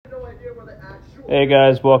Hey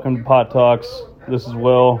guys, welcome to Pot Talks. This is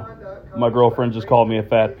Will. My girlfriend just called me a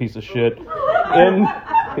fat piece of shit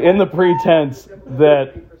in the pretense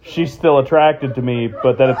that she's still attracted to me,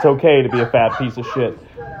 but that it's okay to be a fat piece of shit.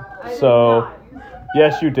 So,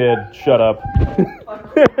 yes, you did. Shut up.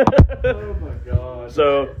 Oh my god.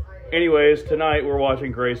 So, anyways, tonight we're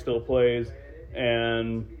watching Gray Still Plays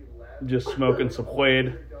and just smoking some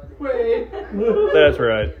weed. That's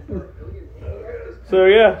right. So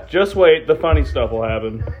yeah, just wait. The funny stuff will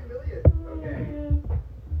happen.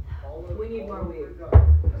 We need more weed.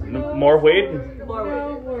 More weed?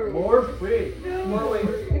 More weed. More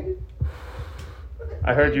weed.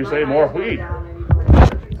 I heard you say more weed.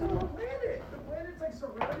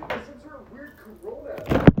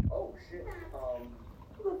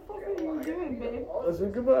 I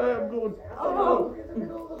said goodbye, I'm going. Oh.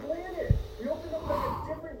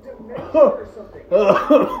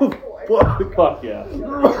 Fuck yeah.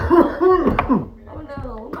 Oh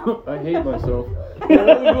no. I hate myself.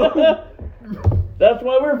 That's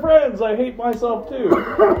why we're friends. I hate myself too.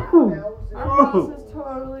 Our house is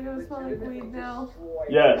totally gonna smell like weed now.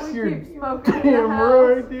 Yes. We You're keep smoking in the damn house.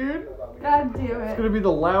 right, dude. God damn It's it. gonna be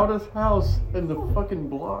the loudest house in the fucking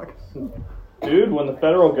block. Dude, when the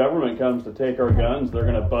federal government comes to take our guns, they're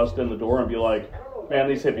gonna bust in the door and be like, man,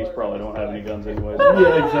 these hippies probably don't have any guns anyways.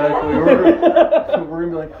 Yeah, exactly. We're gonna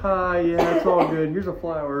be like, hi, yeah, it's all good. Here's a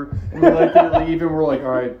flower. And we like to leave, and we're like,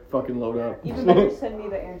 all right, fucking load up. Even better, send me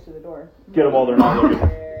the answer to the door. Get them while they're not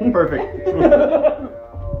looking. Perfect.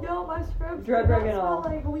 Yo, my scrubs Drug do rig not and all.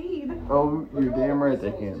 smell like weed. Oh, you're damn right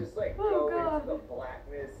they can. Oh god.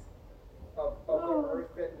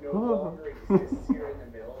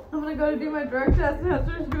 I'm gonna go to do my drug test and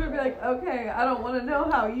Hester's gonna be like, okay, I don't want to know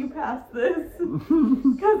how you passed this.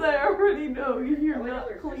 Because I already know you're not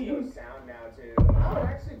clean.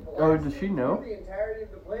 Oh, does she know?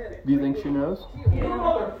 Do you think she knows? Yeah.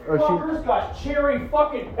 Motherfuckers got cherry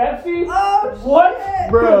fucking Pepsi? Oh, What?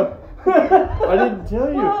 shit. Bruh. I didn't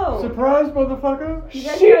tell you. Whoa. Surprise, motherfucker. You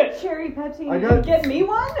guys Shit. got cherry Pepsi? I You got- get me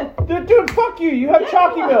one? Dude, fuck you. You have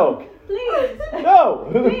chalky milk. Please. No.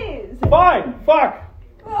 Please. Fine. Fuck.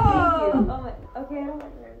 Thank you. Oh. Oh my, okay, I don't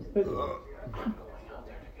like yours.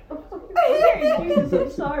 Okay, Jesus,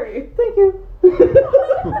 I'm sorry. Thank you.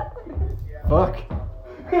 Fuck.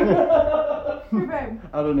 Hey, babe.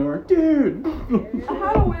 Out of nowhere. Dude. I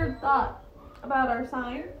had a weird thought about our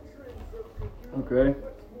sign. Okay.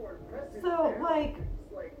 So, like,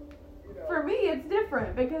 for me, it's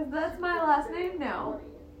different because that's my last name now.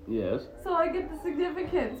 Yes. So I get the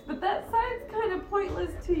significance. But that sign's kind of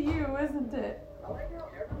pointless to you, isn't it?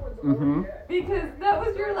 Mm-hmm. Because that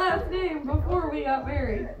was your last name before we got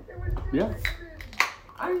married. Yeah.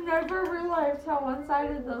 I never realized how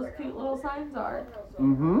one-sided those cute little signs are.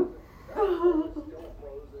 Mm-hmm.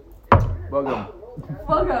 Welcome.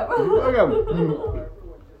 Fuck up. Welcome.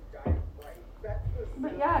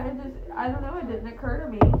 But yeah, it just, I don't know, it didn't occur to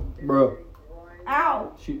me. Bro.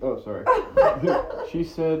 Ow. Sorry. She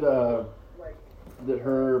said that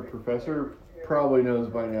her professor probably knows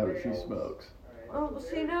by now that she smokes. Well,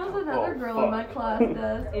 she knows another Oh, girl fuck. in my class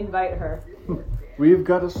does. Invite her. We've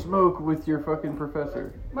got to smoke with your fucking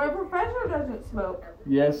professor. My professor doesn't smoke,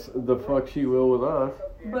 Yes, the fuck she will with us.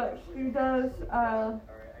 but she does,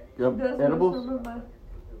 Yep. does know Edibles? some of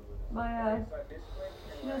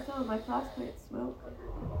she knows some of my classmates smoke.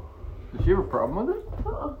 Does she have a problem with it?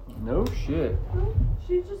 Uh-uh. No shit.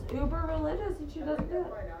 She's just uber religious and she doesn't do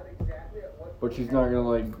it. But she's not gonna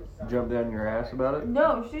like jump down your ass about it?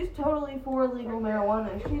 No, she's totally for legal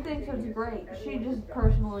marijuana. She thinks it's great. She just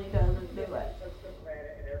personally doesn't do it.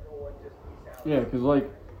 Yeah, cause like,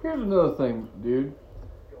 here's another thing, dude.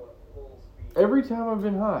 Every time I've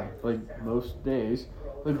been high, like most days,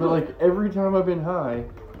 but like every time I've been high,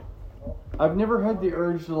 I've never had the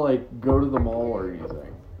urge to like go to the mall or anything.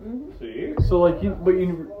 See? So like,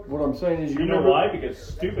 what I'm saying is, You know why? Because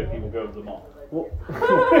stupid people go to the mall. Well,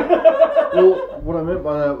 well, what I meant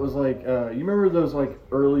by that was like, you remember those like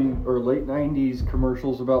early or late '90s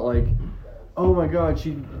commercials about like, oh my god,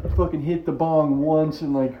 she fucking hit the bong once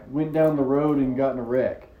and like went down the road and got in a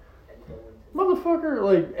wreck. Motherfucker,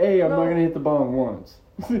 like, A, I'm not gonna hit the bong once.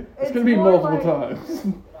 it's gonna be more multiple like- times.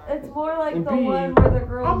 It's more like And the B, one where the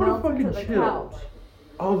girl I'm gonna melts into fucking the chill. couch.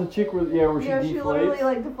 Oh, the chick where where she Yeah, she literally deflates.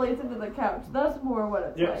 like deflates into the couch. That's more what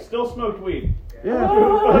it's Yeah, like. still smoked weed. Yeah,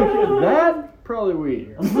 like, that probably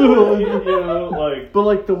weed. You know, like, But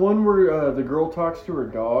like the one where the girl talks to her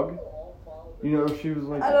dog. You know, she was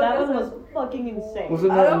like, I don't That know. one was fucking insane. was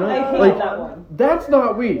it I not don't enough? I hate Like, that one. that's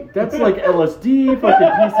not weed. That's like LSD, fucking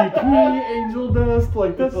PCP, angel dust.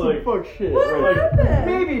 Like that's It's like- some fuck shit. What Right? happened?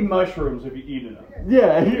 maybe mushrooms if you eat enough.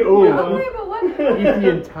 Yeah. Yeah. Oh. Okay, but what Eat the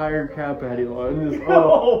entire cow patty line. Just,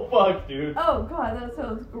 Oh, fuck, dude. Oh god, that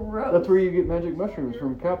sounds gross. that's where you get magic mushrooms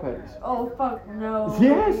from cow patties. Oh fuck no.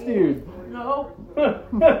 Yes, dude. No.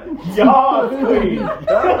 Yeah, please.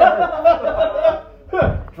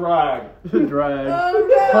 Drag. Drag. Oh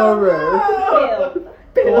no. Horror.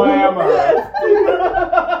 Glamour.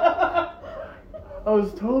 I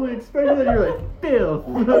was totally expecting that. You're like, filth.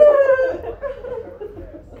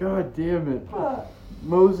 God damn it.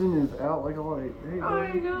 Mosin is out like a light. Hey, I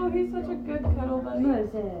buddy. know, he's such a good cuddle buddy.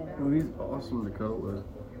 Oh, he's awesome to cuddle with.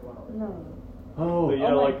 No. Oh. But yeah,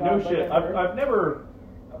 Oh my like, no God, shit. whatever. I've never.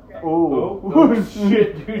 Oh. Oh,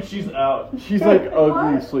 shit, dude, she's out. She's like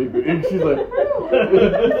ugly sleeping. And she's like, What did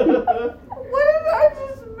I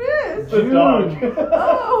just miss? The dog.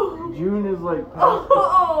 Oh. June is like, Oh.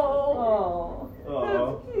 Oh. Aw.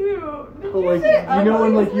 That's cute. Did but you like, say you know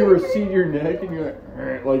when ugly like you recede your neck and you're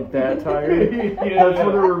like that tired? Yeah. That's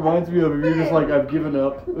what it reminds me of. If you're just like, I've given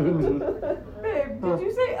up. Babe, did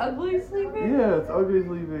you say ugly sleeping? Yeah, it's ugly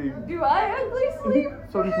sleeping. Do I ugly sleep?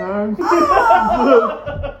 Sometimes.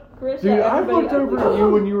 Carissa, Dude, I've everybody looked over ugly. at you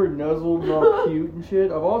when you were nuzzled and all cute and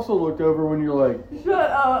shit. I've also looked over when you're like,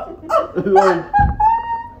 Shut up. like,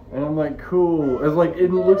 and I'm like, cool. It's like,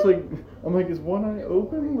 it looks like, I'm like, is one eye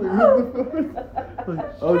open? Like, what the fuck? Like,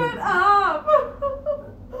 Shut oh, up.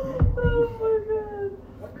 Oh my god.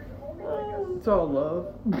 it's all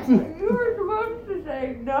love. You were supposed to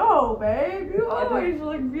say no, babe. You always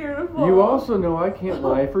look beautiful. You also know I can't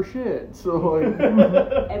lie for shit. So, like,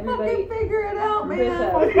 Everybody. Fucking figure it out, man.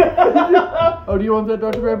 Carissa. oh, do you want that,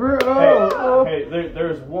 Dr. Pepper? Oh, Hey,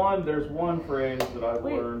 there's one phrase that I've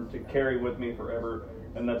Wait. learned to carry with me forever,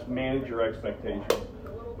 and that's manage your expectations.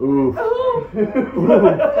 oh. Ooh.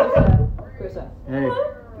 Carissa. Hey.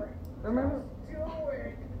 Remember?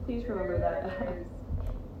 Please remember that.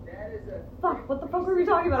 Fuck, what the fuck were we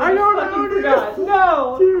talking about? I don't fucking know, dude. forgot.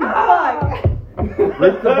 No! Dude. Fuck!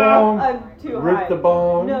 Rip the bong. I'm too Rip high. the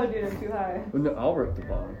bong. No, dude, I'm too high. No, I'll rip the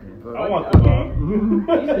bong. I want the bomb.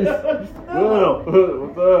 Whoa,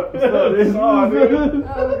 what's up? What's up, dude? Saw, dude.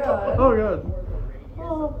 Oh god. Oh god.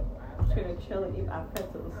 Oh, I'm just gonna chill and eat my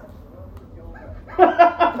pretzels.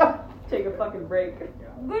 Take a fucking break.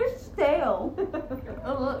 They're stale.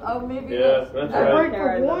 Oh, maybe Yeah, that's, that's that, right. Break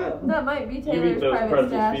for what? that might be eat Taylor's those private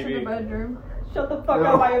pretzels, stash in Phoebe. the bedroom. Shut the fuck No.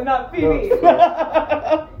 up, I am not Phoebe.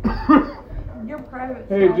 Your private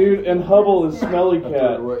Hey, stash dude, and Hubble is Smelly I threw it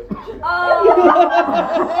Cat. away. Oh!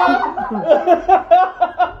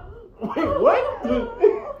 Wait, what?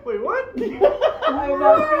 Wait, what? I am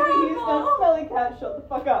not Phoebe, he's not Smelly Cat. Shut the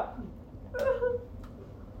fuck up.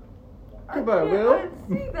 Goodbye, I Will.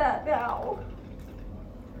 see that now.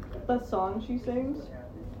 The song she sings,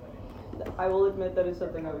 I will admit that is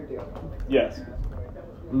something I would do. Yes.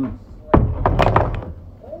 Mm.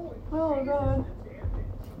 Oh god.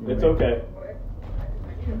 It's okay.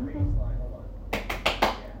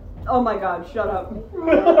 Oh my god, shut up.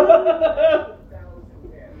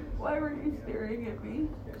 Why were you staring at me?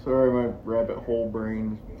 Sorry, my rabbit hole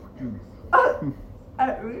brain.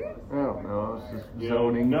 At me? I don't know. I was just You know,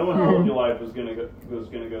 zoning. no one told you life was gonna go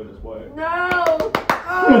this way. No!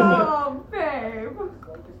 Oh, babe.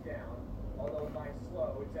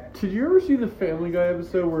 Did you ever see the Family Guy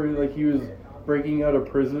episode where like he was breaking out of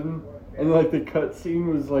prison and like the cut scene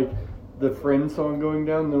was like the Friends song going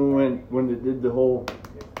down? And then when they did the whole,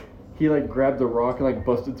 he like grabbed the rock and like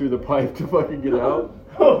busted through the pipe to fucking get out.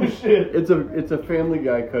 Oh shit. It's a Family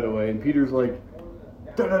Guy cutaway, and Peter's like,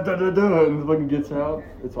 da da da da da, and fucking gets out.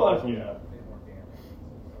 It's Fuck awesome. yeah.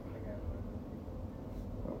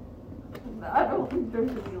 I don't think there's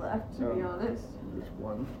any left, to be honest. Just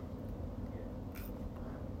one.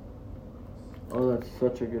 Oh, that's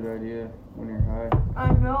such a good idea when you're high.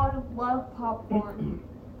 I know I love popcorn.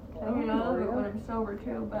 I mean, I love it when I'm sober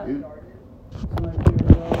too, but Dude.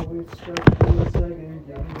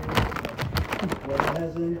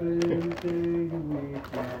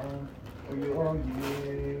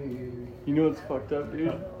 You know what's fucked up,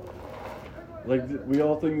 dude? Like, we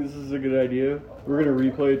all think this is a good idea. We're gonna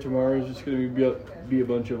replay it tomorrow. It's just gonna be a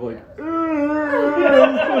bunch of like.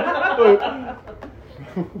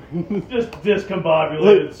 Just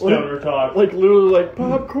discombobulated stoner talk. Like literally like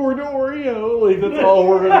popcorn Oreo. Like that's all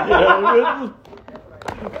we're gonna get out of it.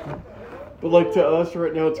 But like to us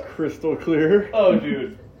right now, it's crystal clear. Oh,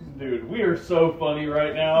 dude, we are so funny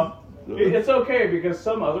right now. It's okay because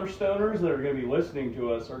some other stoners that are going to be listening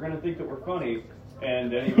to us are going to think that we're funny,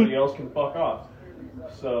 and anybody else can fuck off.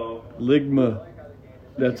 So Ligma.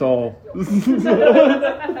 That's all. this is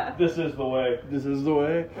the way. This is the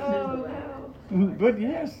way. oh But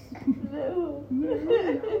yes. no,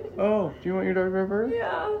 no. Oh, do you want your Dr. Pepper?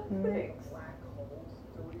 Yeah, thanks.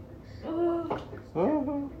 Don't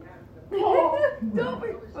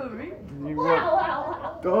make fun of me.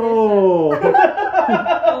 Oh.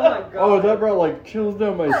 Oh my god. Oh, that brought like chills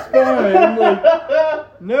down my spine. I'm like,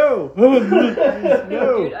 no. No.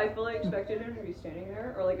 Dude, I fully expected him to be standing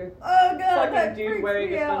there, or like a Oh god, fucking that dude freaks wearing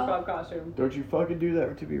a me out. SpongeBob costume. Don't you fucking do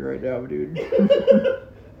that to me right now, dude.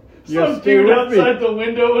 You Some gotta stay dude with outside me. the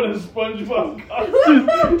window in a SpongeBob costume.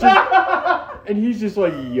 And he's just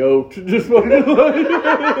like yoked, just fucking like,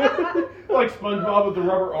 Like SpongeBob with the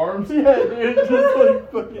rubber arms. yeah, dude, just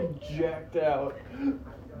like fucking jacked out.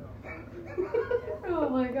 Oh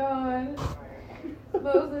my god.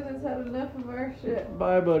 Moses has had enough of our shit.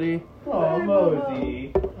 Bye, buddy. Oh,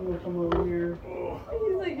 Mosey. Come over here.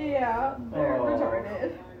 He's like, yeah, they're Aw.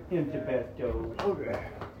 retarded. He's the best dog. Okay.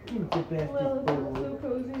 He's the best Well, it's so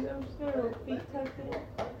cozy. I'm just gonna little feet tucked in.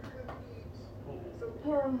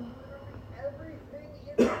 Oh.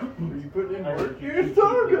 Are you putting in I work heard you here? keep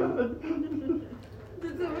Oh, going. God.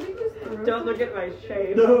 Did somebody just throw Don't look at my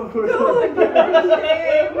shade. No. Don't look at my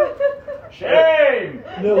shame. Shame!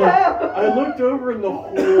 No, like, I looked over and the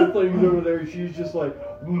whole thing's over there. She's just like,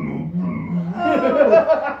 and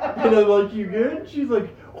I'm like, you good? She's like,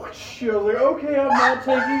 whoosh. I was like, okay, I'm not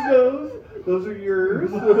taking those. Those are yours.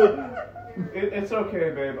 It's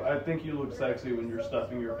okay, babe. I think you look sexy when you're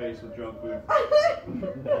stuffing your face with junk food.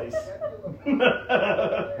 Nice.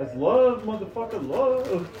 That's love, motherfucker, love.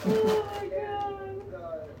 Oh my god.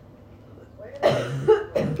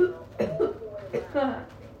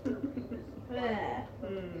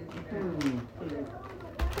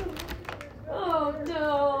 Oh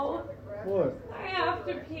no. What? I have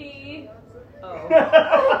to pee. Oh.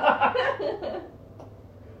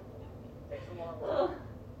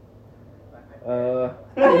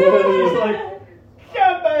 He's like,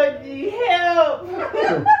 somebody help!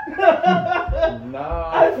 Nah.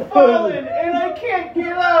 I've fallen and I can't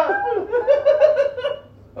get up!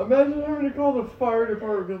 Imagine having to call the fire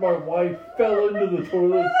department because my wife fell into the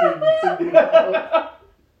toilet seat.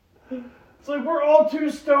 It's like we're all too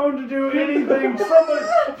stoned to do anything. Someone,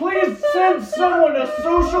 please send someone, a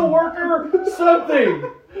social worker, something.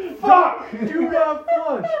 Fuck! Do not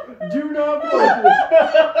flush. Do not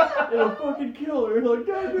flush. It'll fucking kill her. Like,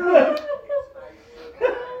 God, no.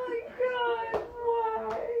 Oh my god,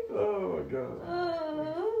 why? Oh my god.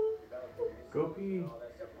 Go pee.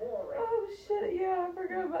 Oh shit, yeah, I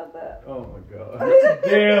forgot about that. Oh my god.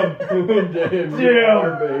 Damn. Damn. Damn. You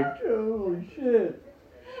are baked. Holy shit.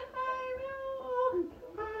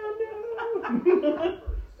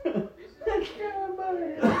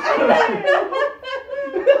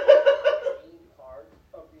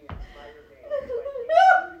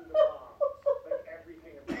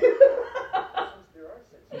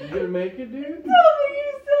 You gonna make it, dude?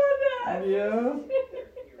 You saw that? Yeah.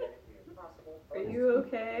 Are you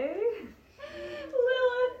okay?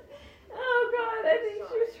 Lilith. Oh god, I think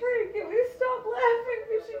she was trying to get me to stop laughing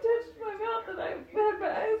because she touched my mouth and I had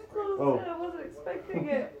my eyes closed Oh. and I wasn't expecting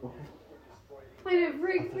it. And it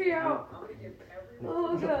freaked me out.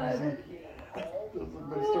 Oh god.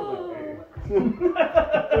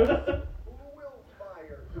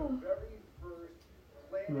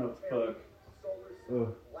 Oh, fuck.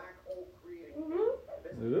 Oh.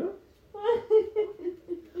 Mhm.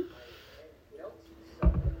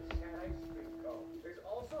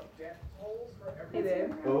 Hey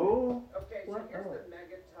babe. Oh. What? What was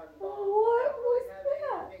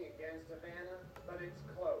that?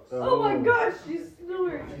 Oh my gosh, she's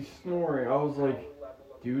snoring. She's snoring. I was like,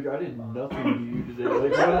 dude, I did nothing to you today.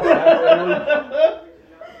 Like, what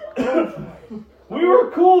happened? We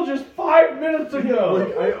were cool just 5 minutes Like,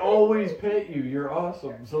 ago. I always pet you. You're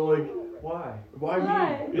awesome. So, like, why? Why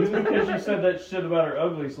Why? me? It's because you said that shit about her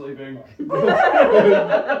ugly sleeping.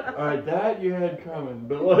 Alright, that you had coming,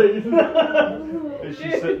 but like. And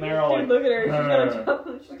she's sitting there all Dude, like, look at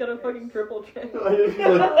her. She's got a fucking triple chin. I just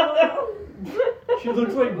like, she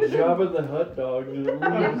looks like Jabba the Hutt dog. Just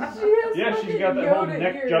loose. yeah, she's got that whole Yoda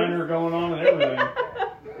neck ears. giner going on and everything.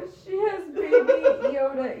 She has baby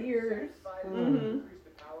Yoda ears. Mm-hmm.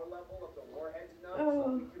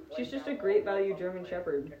 Oh. She's just a great value German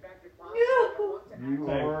Shepherd. You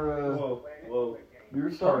Hey, are, whoa, whoa.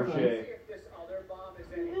 you're something. Tarjay.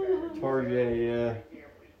 Tarjay, yeah.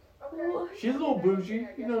 She's a little bougie,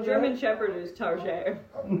 you know German that? Shepherd is Tarjay.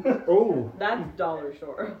 Oh. That's dollar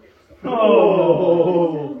store.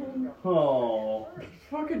 Oh. Oh.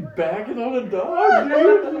 Fucking backing on a dog,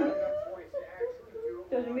 dude.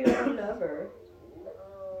 Doesn't mean I don't love her.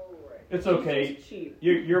 It's okay. She's just cheap.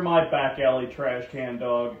 You're my back alley trash can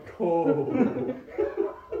dog. Oh.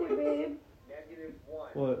 Hey babe,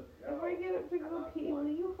 What? if I get up to go pee, will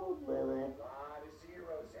you hold Lilith?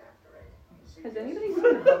 Has anybody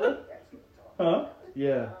seen Hubble? Huh?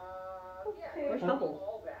 Yeah. Where's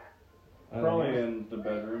Hubble? I don't Probably know. in the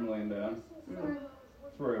bedroom, laying down.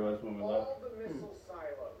 That's where he was when we left.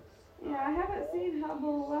 Yeah, I haven't seen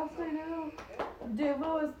Hubble. Last I know,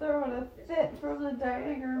 Dubo was throwing a fit from the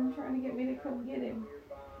dining room trying to get me to come get him.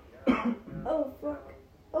 Oh fuck.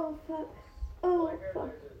 Oh fuck. Oh fuck.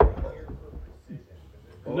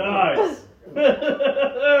 Nice! I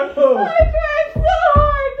tried so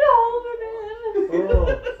hard to hold it in. Oh,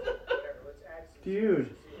 dude.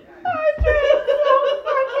 I tried so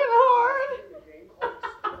fucking hard.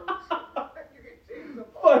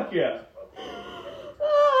 Fuck yeah!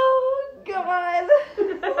 Oh god.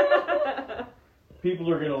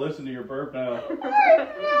 People are gonna listen to your burp now.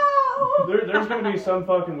 No. There's gonna be some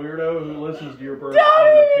fucking weirdo who listens to your burp Don't on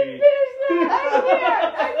even repeat. finish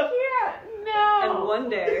that. I can't. No. And one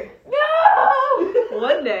day, No.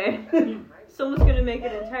 one day, someone's gonna make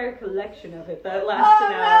an entire collection of it that lasts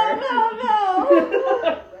an hour.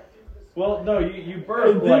 No. Well, no, you And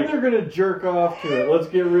burp then like. they're gonna jerk off to it. Let's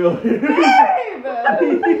get real here. Babe.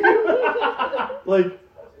 Like,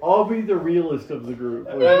 I'll be the realist of the group.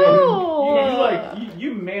 Like,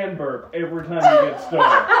 You man burp every time you get stoned.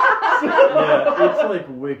 yeah, it's like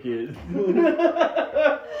wicked. You're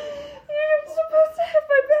supposed to have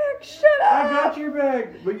my back. Shut up. I got your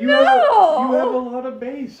back, but you No. have a lot of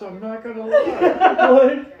bass. I'm not gonna lie.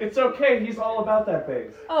 Like, It's okay, he's all about that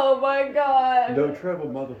bass. Oh my god. no trouble,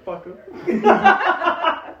 motherfucker.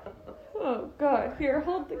 Oh god. Here,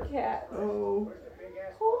 hold the cat. Oh,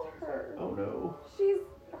 Hold her. oh no. She's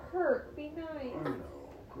hurt. Be nice.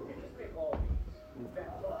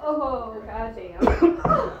 Oh goddamn.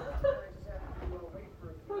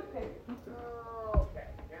 Okay.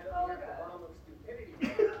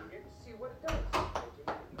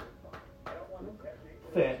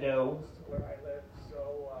 Fat no.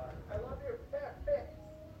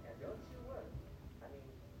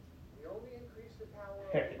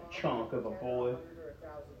 Heckin' chunk of a boy.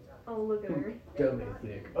 Oh, look at her. Dummy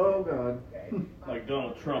thick. Oh god. Like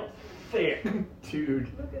Donald Trump. Thick. Dude,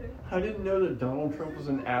 Look at her. I didn't know that Donald Trump was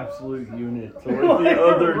an absolute unit till like the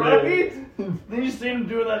other day. Right? Did you see him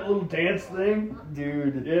doing that little dance thing?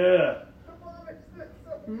 Dude, Yeah.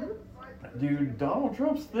 dude, Donald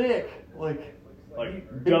Trump's thick. Like,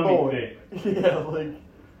 Like big dummy boy. thick. Yeah, like,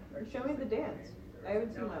 Show me the dance. I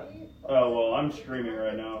haven't seen that. Oh, well, I'm streaming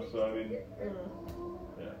right now, so I mean, yeah.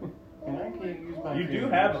 and I can't use my You do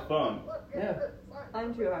fingers. have a thumb. Yeah,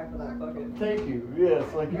 I'm too high for that bucket. thank you.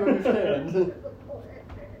 Yes, like you understand.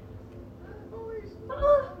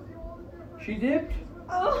 She dipped.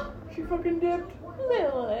 Oh, She fucking dipped.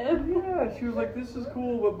 Lilith. Yeah, she was like, "This is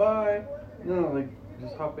cool, but bye." No, like,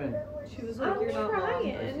 just hop in. She was like, I'm you're not mom.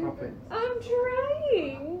 Just trying. hop in. I'm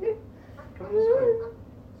trying. Come this way.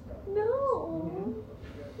 No.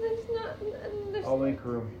 There's not. There's. I'll make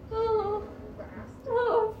room. Oh.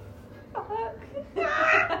 Oh. Fuck.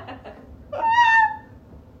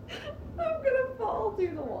 I'm gonna fall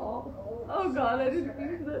through the wall. Oh god, I didn't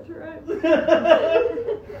mean that to rhyme.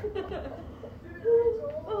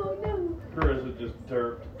 Oh no. Carissa just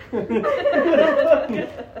derped.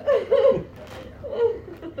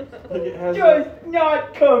 Like it has Does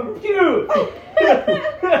not compute! like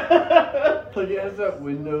it has that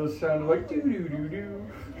Windows sound like doo doo doo doo.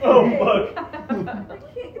 Oh, fuck.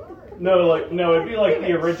 No, it'd be like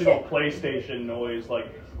the original PlayStation noise, like.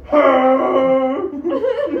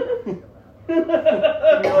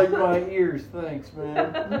 You're like my ears, thanks,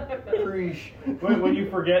 man. Preach. when you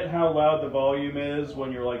forget how loud the volume is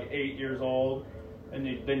when you're like 8 years old, and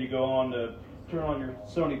then you go on to turn on your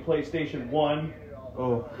Sony PlayStation 1.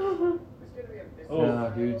 Oh, Oh, nah,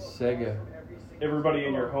 dude, Sega. everybody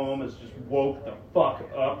in your home is just woke the fuck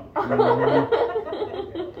up.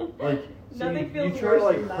 Like, so Nothing you feels try to worse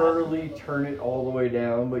like than that. hurriedly turn it all the way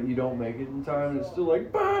down, but you don't make it in time. And it's still like,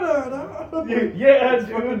 ba-da-da. Yeah, It's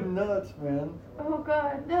dude. fucking nuts, man. Oh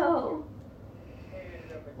god, no.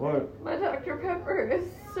 What? My Dr. Pepper is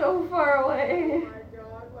so far away.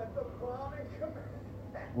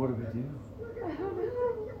 What do we do? I don't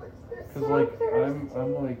know. Because like I'm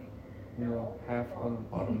like, you know, half on the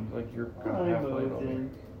bottom, like you're kind of halfway on.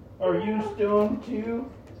 Are you stoned too?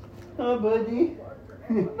 Huh, buddy?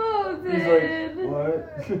 Moses. He's like, what?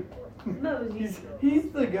 Moses. He's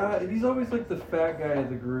the guy. He's always like the fat guy of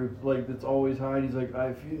the group, like that's always high. And he's like,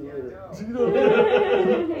 I feel it.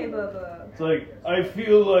 Hey, Bubba. It's like, I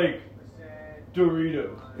feel like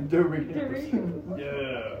Doritos. Doritos.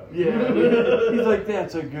 Yeah. Yeah. He's like,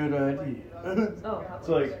 that's a good idea. Oh, It's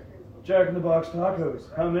like, Jack in the Box tacos.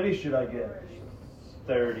 How many should I get?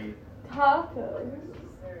 30. Tacos.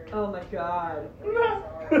 Oh my god.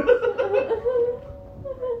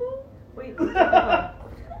 Wait.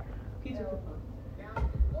 Pizza coupon.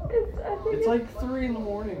 It's like 3 in the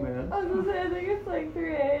morning, man. I was gonna say, I think it's like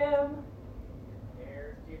 3 a.m.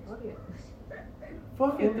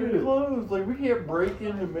 Fucking they're closed. Like, we can't break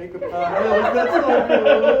in to make a pie. Like, that's not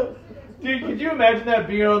cool. Dude, could you imagine that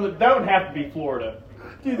being on the... That would have to be Florida.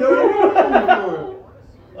 Dude, that would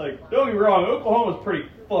be Like, don't get me wrong, Oklahoma's pretty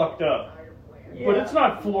fucked up. But it's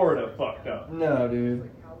not Florida fucked up. No, dude.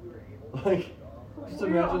 Like, just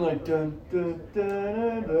imagine like dun dun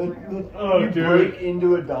dun dun dun. Oh, you dude. break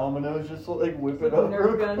into a Domino's, just like whip it up Nerf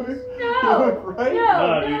real guns. quick. No, Right?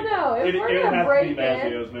 no. If we're it'd gonna have break to be in,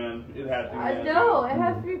 Mazio's, man. It'd have to be Mazio's. no, it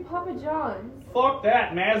has to be Papa John's. Fuck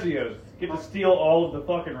that, Mazio's. Get to steal all of the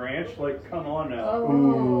fucking ranch? Like, come on now. Oh.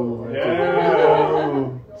 Ooh.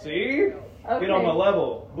 Yeah. See? Okay. Get on my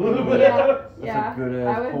level. Yeah, a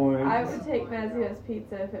good-ass point. I would take Mazio's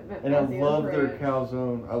pizza if it meant And I Mazio's love their ranch.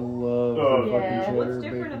 calzone. I love Oh, their yeah. fucking What's cheddar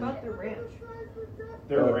different bacon. about their ranch?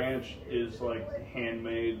 Their ranch is like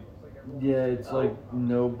handmade. Yeah, it's like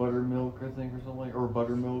no buttermilk, I think, or something like, or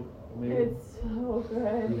buttermilk, maybe. It's so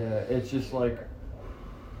good. Yeah, it's just like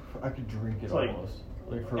I could drink it It's like almost,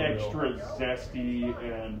 like for Extra real. zesty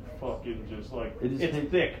and fucking just like It just it's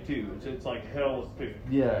tastes- thick too. It's like hell thick.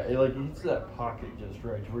 Yeah, it like hits that pocket just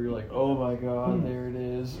right, where you're like, oh my god, there it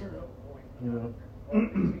is. You know?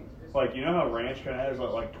 Like, you know how ranch kind of has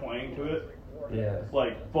that like twang to it? Yeah.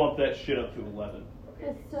 Like bump that shit up to 11.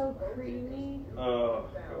 It's so creamy. Oh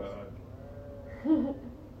god.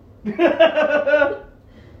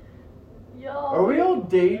 Y'all. Are we all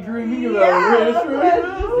daydreaming about Yeah, ranch that's what right I was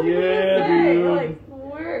now? just gonna Yeah, say. dude.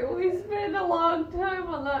 Like, we spend a long time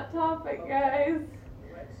on that topic, guys.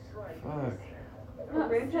 Fuck. Not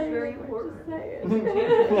Ranch is saying very it, just important. saying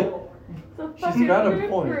it. It's a She's fucking got a food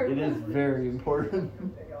point. group. It is very important.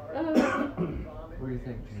 Uh, What do you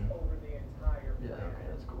think, Gina? Yeah, okay,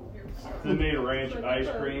 that's cool. They made ranch ice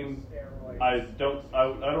cream. I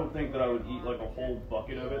don't think that I would eat like a whole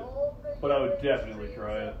bucket of it, but I would definitely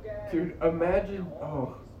try it. Dude, imagine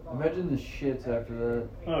the shits after that.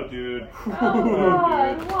 Oh, dude. oh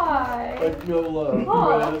God, why? Like no love.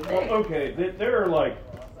 Oh, man. thanks. Okay, there are like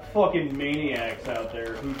fucking maniacs out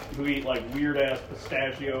there who eat like weird ass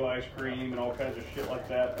pistachio ice cream and all kinds of shit like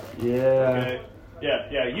that. Yeah. Okay.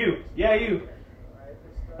 Yeah, you.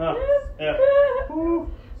 Huh. Yeah.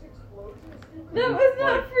 Woo. That was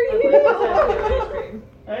not for you.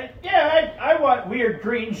 I want weird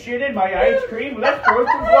green shit in my ice cream. Let's throw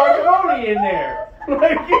some guacamole in there.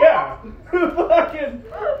 Like, yeah. Fucking.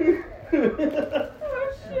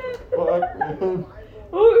 Oh shit. Fuck, man.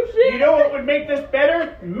 Oh shit. You know what would make this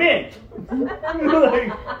better? Mint.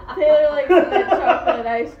 Like, Taylor likes mint chocolate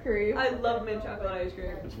ice cream. I love mint chocolate ice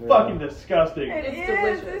cream. it's fucking disgusting. It It's is.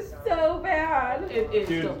 delicious. It's so bad. It is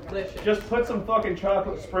Dude, delicious. just put some fucking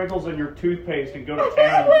chocolate sprinkles in your toothpaste and go to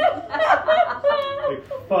town. Like,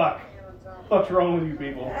 fuck. What's wrong with you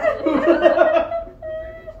people?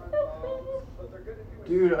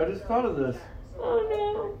 Dude, I just thought of this.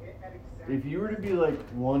 Oh If you were to be like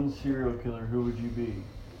one serial killer, who would you be?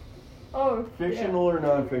 no. Oh. Fictional or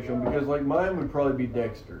non-fictional? Because like mine would probably be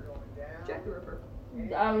Dexter. Jack the Ripper.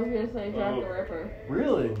 Yeah. I was gonna say Jack the Ripper.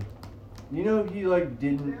 Really? You know he like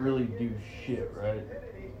didn't really do shit, right?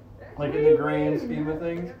 Like in the grand scheme of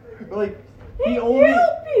things. But, like he only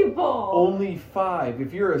killed people. only 5.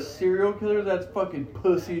 If you're a serial killer, that's fucking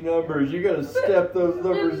pussy numbers. You gotta step those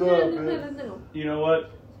numbers up, man. No. You know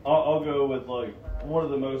what? I'll go with like one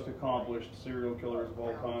of the most accomplished serial killers of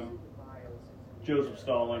all time. Joseph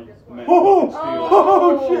Stalin. The man Oh! who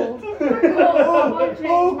steals. Oh, shit! I want to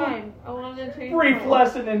change mine. I want to change Brief mine.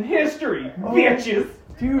 lesson in history, bitches.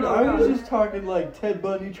 Dude, I was just talking like Ted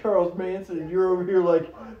Bundy, Charles Manson, and you're over here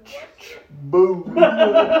like, boom,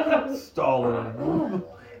 Stalin. Oh,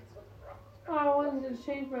 I wanted to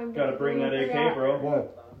change mine. Gotta bring that I AK, forgot. bro.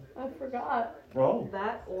 What? I forgot. Oh.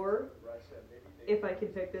 That or, if I can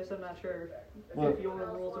pick this, I'm not sure What? if your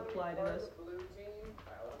rules apply to this.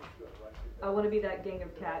 I want to be that gang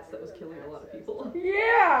of cats that was killing a lot of people.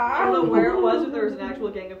 Yeah. I don't know where it was, but there was an actual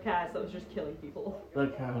gang of cats that was just killing people.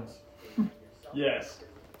 That counts. Yes.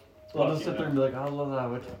 I'll just sit there and be like, I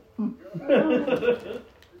love it.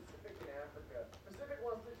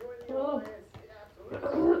 Oh.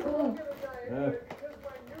 Yeah.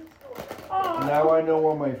 Oh. Now I know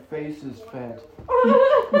why my face is fat.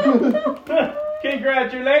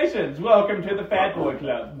 Congratulations! Welcome to the Fat Boy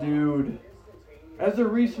Club. Dude, as a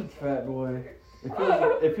recent fat boy,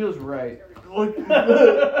 It feels right. Like, it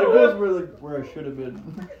feels where I should have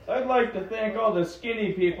been. I'd like to thank all the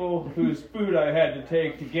skinny people whose food I had to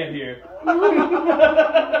take to get here. I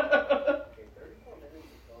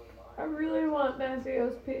really want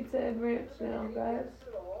Mazio's pizza and ranch now, guys.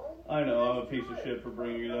 I know, I'm a piece of shit for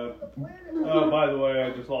bringing it up. Oh, by the way,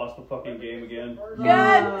 I just lost the fucking game again.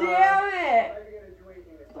 God damn it!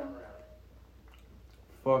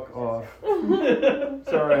 Fuck off.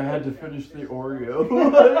 Sorry, I had to finish the Oreo.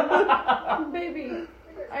 Baby,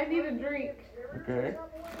 I need a drink. Okay.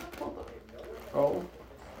 Hold on. Oh.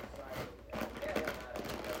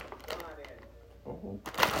 Oh.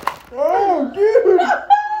 Oh, dude!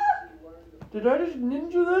 Did I just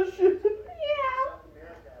ninja that shit? Yeah.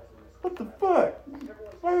 What the fuck?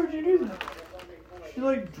 Why would you do that? She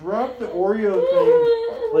like dropped the Oreo thing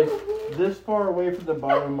like this far away from the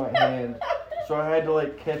bottom of my hand. So I had to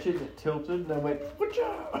like catch it and it tilted and I went,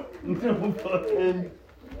 whatcha? And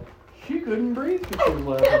she couldn't breathe because she was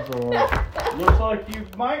laughing so hard. Looks like you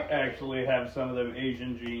might actually have some of them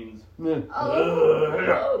Asian genes. Yeah.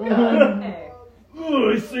 Oh, God. Hey.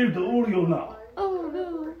 Oh, I saved the Oreo now. Oh, no.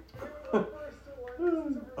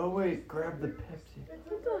 Oh wait, grab the Pepsi.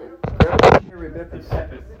 Hold on. Grab the cherry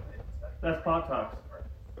Pepsi. That's Pot Talks.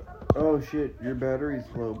 Oh shit, your battery's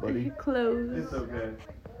low, buddy. Close. It's okay.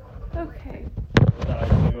 Okay.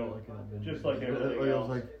 Just like everything I else. was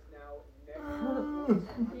like,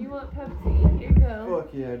 You want Pepsi? Here you go. fuck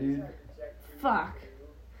yeah, dude. Fuck.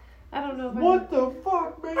 I don't know if What the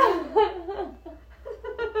fuck, man?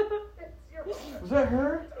 Was that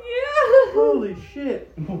her? Yeah. Holy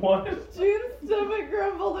shit. What? June's stomach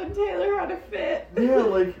grumbled and Taylor had a fit. Yeah,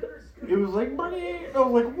 like, it was like, money. I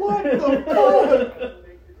was like, what the fuck?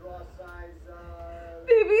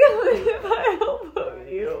 Baby, if I elbow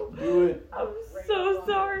you. Do it. I'm so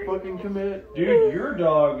sorry. Fucking commit. Dude, your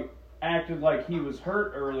dog acted like he was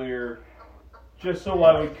hurt earlier just so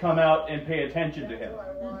I would come out and pay attention to him.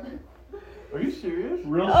 Are you serious?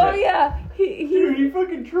 Real shit. Oh yeah, Dude, he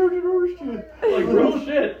fucking Trojan horsed you. Like real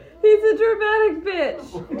shit. he's a dramatic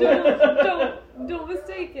bitch. Don't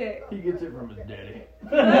mistake it. He gets it from his daddy.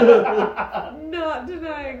 Not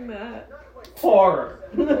denying that. Horror.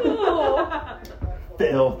 Oh,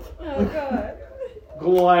 Filth. oh God.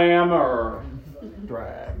 Glamour.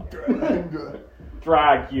 Drag.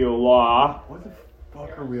 Dracula. What the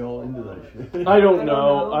fuck are we all into that shit? I don't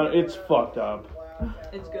know. It's fucked up.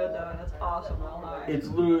 It's good though, and it's awesome all night. It's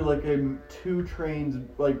literally like two trains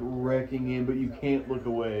like wrecking in, but you can't look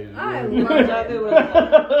away. I You're love Exactly what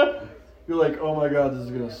I'm saying. like, oh my god, this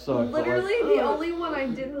is gonna suck. but, Literally, like, the only one I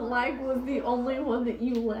didn't like was the only one that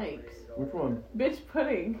you liked. which one? Bitch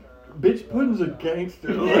pudding. Bitch Puddin's a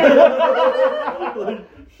gangster. Like,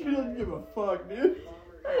 she doesn't give a fuck, dude.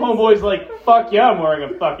 Homeboy's like, fuck yeah, I'm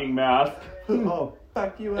wearing a fucking mask. Oh,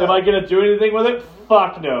 fuck you up. Am I gonna do anything with it?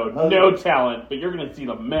 Fuck no. No talent, but you're gonna see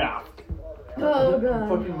the mask. Oh God.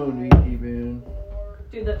 Fucking Monique, man.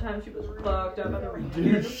 Dude, that time she was fucked up at the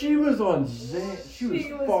Dude, she was on Zen. She was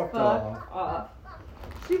fucked off.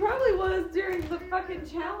 She probably was during the fucking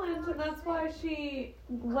challenge, and that's why she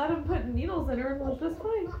let him put needles in her and was just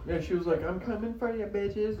fine. Yeah, she was like, I'm coming for you,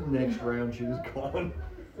 bitches. And next round, she was gone.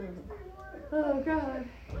 Oh God.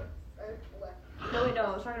 No, wait, no,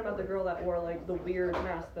 I was talking about the girl that wore like the weird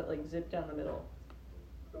mask that like zipped down the middle.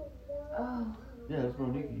 Oh. Yeah, that's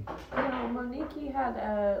Monique. No, Monique had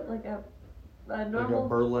a normal. Like a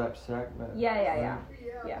burlap sack mask. Yeah.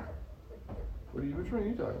 Which one are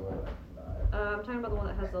you talking about? I'm talking about the one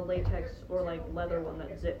that has the latex or like leather one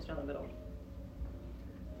that zips down the middle.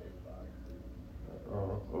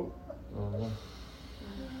 Oh.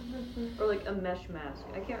 Or like a mesh mask.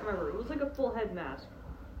 I can't remember. It was like a full head mask.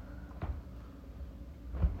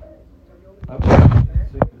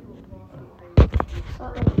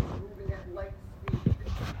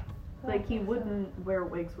 Like he wouldn't wear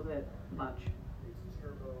wigs with it much.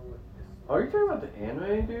 Are you talking about the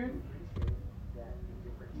anime, dude?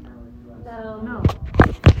 No.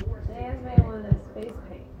 The anime one is face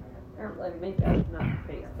paint. Or like makeup, not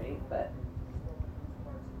face paint, but.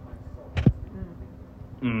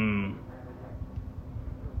 Hmm.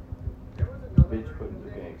 Bitch Puddin's a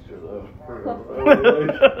gangster, though.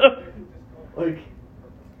 Like,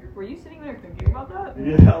 Were you sitting there thinking about that?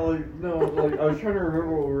 yeah, like, no, like, I was trying to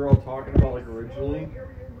remember what we were all talking about, like, originally.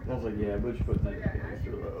 And I was like, yeah, Bitch Puddin's a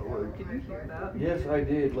gangster, though. Like, Did you hear that? yes, I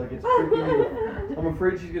did. Like, it's freaking. I'm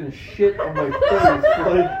afraid she's gonna shit on my face.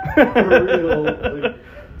 Like, for real. Like,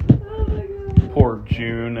 Oh my God. Poor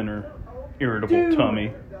June and her irritable Dude.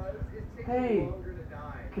 tummy. hey,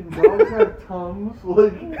 can dogs have tongues?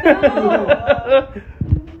 Like, No.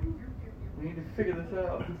 we need to figure this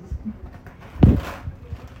out.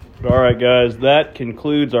 All right, guys, that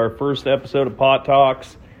concludes our first episode of Pot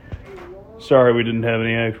Talks. Sorry we didn't have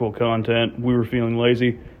any actual content. We were feeling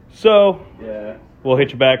lazy. So, Yeah. we'll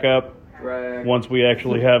hit you back up Drag. once we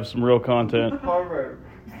actually have some real content. Harvard.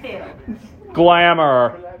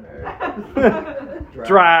 Glamour.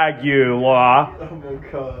 Dragula. Oh my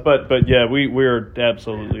god. But yeah, we're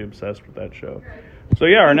absolutely obsessed with that show. So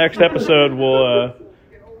yeah, our next episode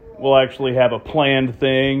we'll actually have a planned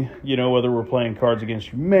thing, you know, whether we're playing Cards Against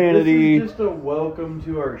Humanity. This is just a welcome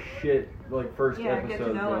to our shit, like, first Yeah, get to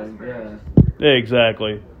episode know us thing. first. Yeah.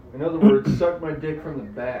 Exactly. In other words, suck my dick from the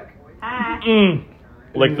back.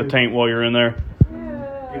 Lick the taint while you're in there.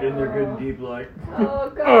 Get in there good and deep, like. Oh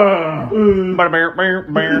god.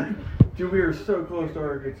 Bear. Dude, we are so close to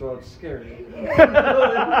Arkansas, it's scary.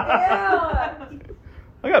 Yeah.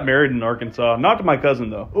 I got married in Arkansas. Not to my cousin,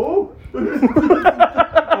 though. Oh! I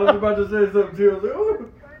was about to say something too. I was like,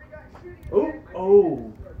 oh!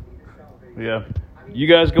 Oh! Yeah. You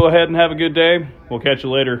guys go ahead and have a good day. We'll catch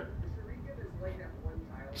you later.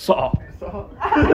 Saw. Oh!